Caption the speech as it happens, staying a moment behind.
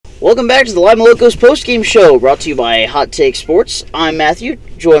Welcome back to the Lima Locos Postgame Show, brought to you by Hot Take Sports. I'm Matthew,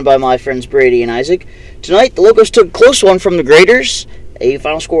 joined by my friends Brady and Isaac. Tonight, the Locos took a close one from the Graders, a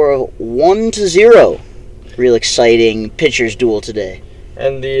final score of 1-0. Real exciting pitchers duel today.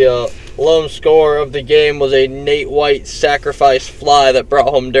 And the lone score of the game was a Nate White sacrifice fly that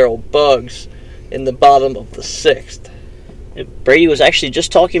brought home Daryl Buggs in the bottom of the sixth. Brady was actually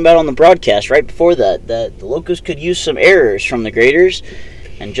just talking about on the broadcast right before that the Locos could use some errors from the Graders.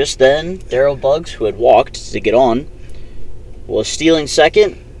 And just then, Daryl Buggs, who had walked to get on, was stealing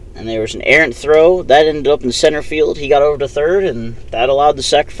second, and there was an errant throw. That ended up in center field. He got over to third, and that allowed the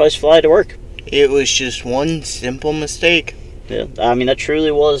sacrifice fly to work. It was just one simple mistake. Yeah, I mean, that truly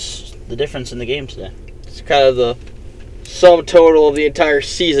was the difference in the game today. It's kind of the sum total of the entire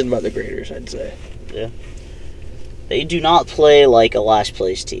season by the Graders, I'd say. Yeah. They do not play like a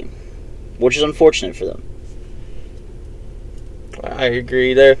last-place team, which is unfortunate for them. I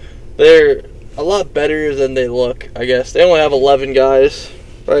agree. They're a lot better than they look, I guess. They only have 11 guys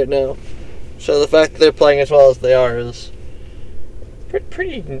right now. So the fact that they're playing as well as they are is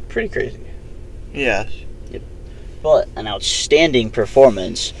pretty crazy. Yes. Yep. But an outstanding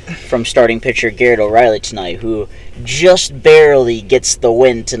performance from starting pitcher Garrett O'Reilly tonight, who just barely gets the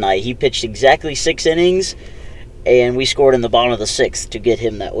win tonight. He pitched exactly 6 innings, and we scored in the bottom of the 6th to get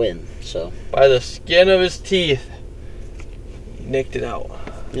him that win. So by the skin of his teeth, he nicked it out.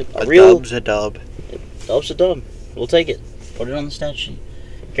 Yep, A dub's a dub. Dub's a dub. We'll take it. Put it on the stat sheet.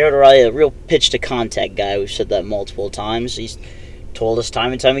 Garrett O'Reilly, a real pitch-to-contact guy. We've said that multiple times. He's told us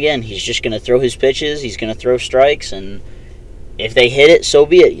time and time again, he's just going to throw his pitches, he's going to throw strikes, and if they hit it, so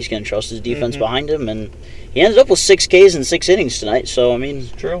be it. He's going to trust his defense behind him, and he ended up with 6 Ks in 6 innings tonight, so, I mean...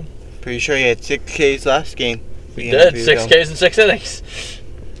 It's true. Pretty sure he had 6 Ks last game. He did, 6 Ks in 6 innings.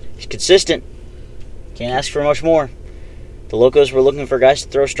 He's consistent. Can't ask for much more. The Locos were looking for guys to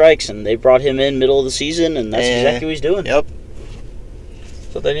throw strikes, and they brought him in middle of the season, and that's exactly what he's doing. Yep.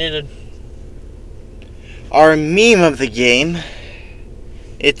 That's what they needed. Our meme of the game,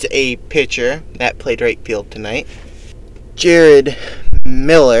 it's a pitcher that played right field tonight. Jared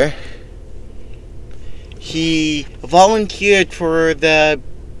Miller. He volunteered for the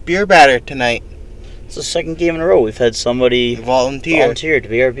beer batter tonight. It's the second game in a row we've had somebody volunteer to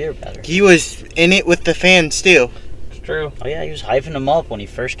be our beer batter. He was in it with the fans, too. It's true. Oh, yeah, he was hyping him up when he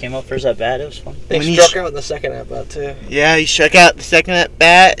first came up for his at-bat. It was fun. He struck out in the second at-bat, too. Yeah, he struck out the second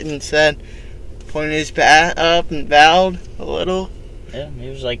at-bat and said, pointed his bat up and bowed a little. Yeah, he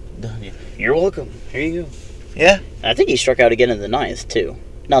was like, "You're welcome. Here you go." Yeah. I think he struck out again in the 9th, too.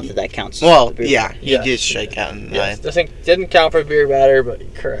 Not that counts. Well, yeah, he did strike out in the 9th. I think didn't count for beer batter,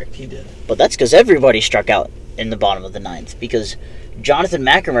 but correct, he did. But that's because everybody struck out in the bottom of the 9th, because Jonathan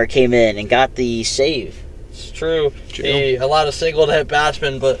McNamara came in and got the save. It's true. He allowed a single to hit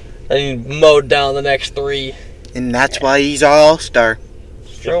batsman, but then he mowed down the next 3. And that's why he's our all-star.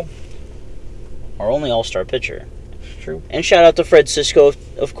 It's true. Our only all-star pitcher. It's true. And shout out to Fred Cisco,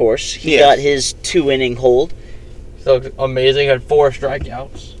 of course. He got his 2-inning hold. So amazing. Had 4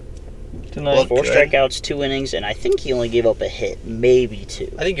 strikeouts tonight. 4 strikeouts, 2 innings, and I think he only gave up a hit, maybe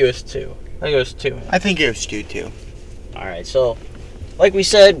 2. I think it was 2. I think it was 2, too. All right, so like we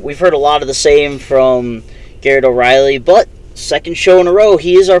said, we've heard a lot of the same from Garrett O'Reilly, but second show in a row,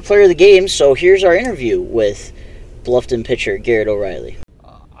 he is our player of the game, so here's our interview with Bluffton pitcher Garrett O'Reilly.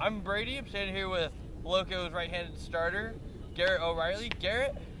 I'm Brady. I'm standing here with Locos right-handed starter, Garrett O'Reilly.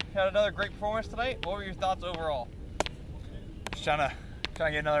 Garrett, had another great performance tonight. What were your thoughts overall? Just trying to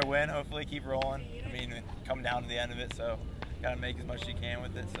get another win, hopefully keep rolling. I mean, come down to the end of it, so got to make as much as you can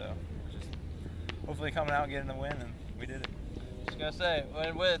with it, so just hopefully coming out and getting the win, and we did it. I was going to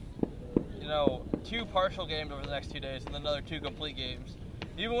say, with 2 partial games over the next 2 days and then another 2 complete games,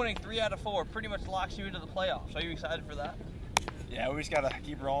 even winning 3 out of 4 pretty much locks you into the playoffs. Are you excited for that? Yeah, we just got to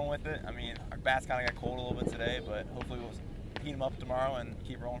keep rolling with it. I mean, our bats kind of got cold a little bit today, but hopefully we'll heat them up tomorrow and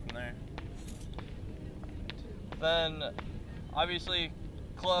keep rolling from there. Then, obviously,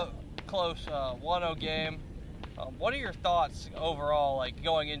 close 1-0 game. What are your thoughts overall, like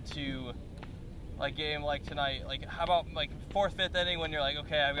going into like game like tonight? Like, how about like 4th, 5th inning when you're like,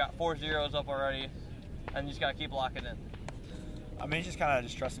 okay, I've got 4 zeros up already, and you just gotta keep locking in. I mean, just kind of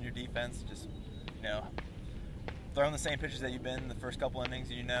just trusting your defense, just throwing the same pitches that you've been in the first couple innings,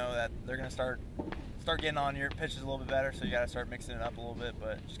 and you know that they're gonna start getting on your pitches a little bit better, so you gotta start mixing it up a little bit.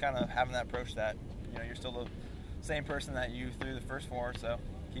 But just kind of having that approach that you're still the same person that you threw the first 4, so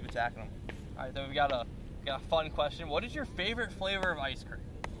keep attacking them. All right, then we got a fun question. What is your favorite flavor of ice cream?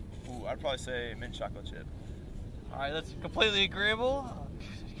 Ooh, I'd probably say mint chocolate chip. All right, that's completely agreeable.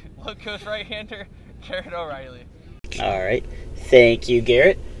 Locos right-hander Garrett O'Reilly. All right. Thank you,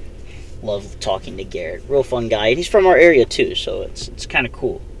 Garrett. Love talking to Garrett. Real fun guy. And he's from our area, too, so it's kind of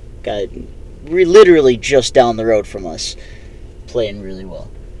cool. Guy literally just down the road from us, playing really well.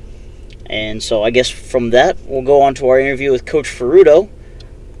 And so I guess from that, we'll go on to our interview with Coach Ferrudo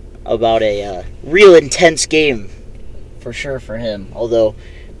about a real intense game, for sure, for him. Although,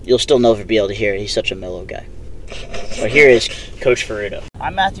 you'll still never be able to hear it. He's such a mellow guy. But here is Coach Ferrudo.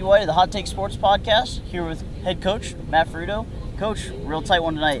 I'm Matthew White of the Hot Take Sports Podcast, here with head coach Matt Ferrudo. Coach, real tight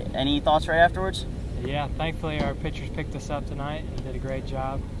one tonight. Any thoughts right afterwards? Yeah, thankfully our pitchers picked us up tonight and did a great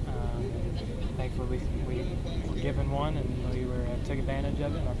job. Thankfully we were given one and we took advantage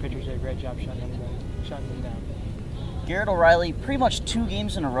of it, and our pitchers did a great job shutting them down. Garrett O'Reilly, pretty much 2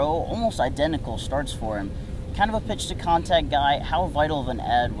 games in a row, almost identical starts for him. Kind of a pitch-to-contact guy. How vital of an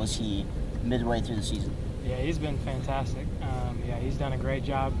add was he midway through the season? Yeah, he's been fantastic. He's done a great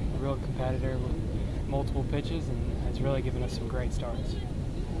job, a real competitor with multiple pitches, and has really given us some great starts.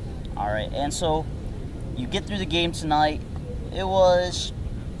 All right, and so you get through the game tonight. It was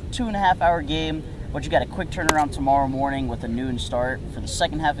 2.5-hour game, but you got a quick turnaround tomorrow morning with a noon start for the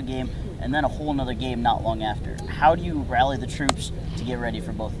second half of the game, and then a whole nother game not long after. How do you rally the troops to get ready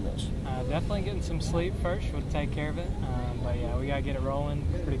for both of those? Definitely getting some sleep first. We'll take care of it. But yeah, we got to get it rolling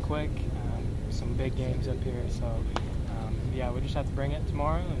pretty quick. Some big games up here, so we just have to bring it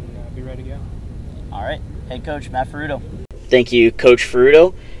tomorrow and be ready to go. All right, head coach Matt Ferrudo. Thank you, Coach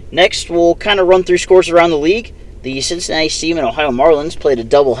Ferrudo. Next, we'll kind of run through scores around the league. The Cincinnati Steam and Ohio Marlins played a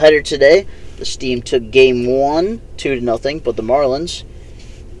doubleheader today. The Steam took Game 1, 2-0, but the Marlins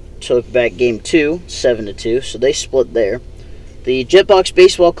took back Game 2, 7-2, so they split there. The Jetbox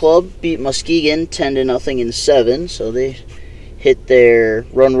Baseball Club beat Muskegon 10-0 in 7, so they hit their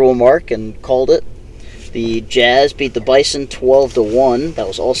run rule mark and called it. The Jazz beat the Bison 12-1. That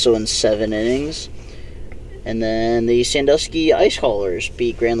was also in 7 innings. And then the Sandusky Ice Haulers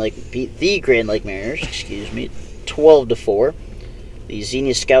beat the Grand Lake Mariners, 12-4. The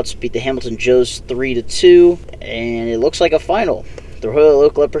Xenia Scouts beat the Hamilton Joes 3-2, and it looks like a final. The Royal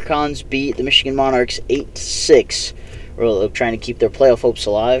Oak Leprechauns beat the Michigan Monarchs 8-6. Royal Oak trying to keep their playoff hopes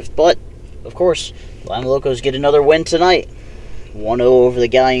alive, but of course, Lima Locos get another win tonight, 1-0 over the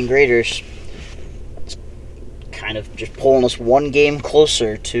Galleon Graders. It's kind of just pulling us one game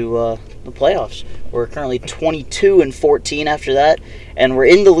closer to the playoffs. We're currently 22-14 after that, and we're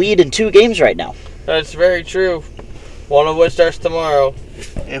in the lead in 2 games right now. That's very true. One of which starts tomorrow.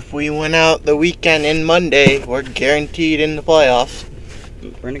 If we win out the weekend and Monday, we're guaranteed in the playoffs.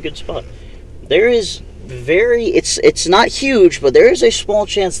 We're in a good spot. There is it's not huge, but there is a small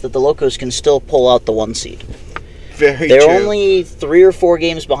chance that the Locos can still pull out the 1 seed. Very They're true. only 3 or 4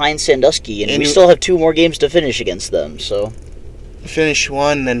 games behind Sandusky, and we still have 2 more games to finish against them. So finish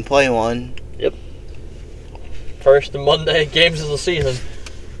 1, then play 1. Yep. First and Monday games of the season.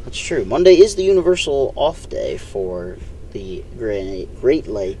 That's true. Monday is the universal off day for the Great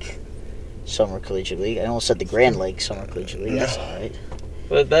Lake Summer Collegiate League. I almost said the Grand Lake Summer Collegiate League. That's all right.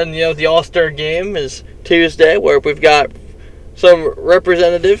 But then, the All-Star game is Tuesday, where we've got some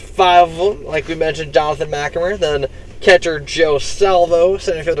representative, 5 of them, like we mentioned, Jonathan McAmer, then catcher Joe Salvo,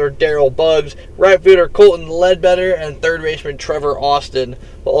 center fielder Daryl Buggs, right fielder Colton Ledbetter, and third baseman Trevor Austin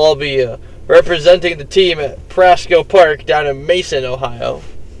will all be representing the team at Prasco Park down in Mason, Ohio.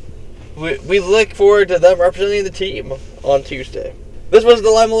 We look forward to them representing the team on Tuesday. This was the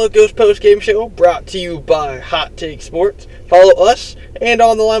Lima Locos postgame show, brought to you by Hot Take Sports. Follow us and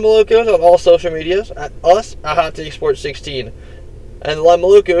on the Lima Locos on all social medias at us at Hot Take Sports 16. And the Lima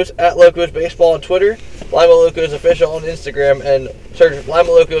Locos at Locos Baseball on Twitter, Lima Locos Official on Instagram, and search Lima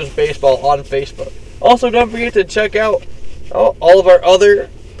Locos Baseball on Facebook. Also, don't forget to check out all of our other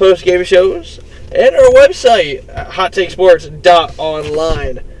postgame shows and our website at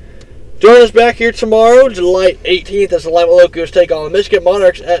hottakesports.online. Join us back here tomorrow, July 18th, as the Lima Locos take on the Michigan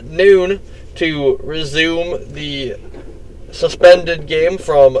Monarchs at noon to resume the suspended game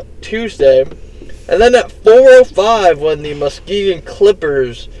from Tuesday. And then at 4:05, when the Muskegon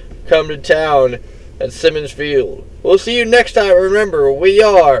Clippers come to town at Simmons Field. We'll see you next time. Remember, we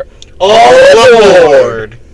are all aboard!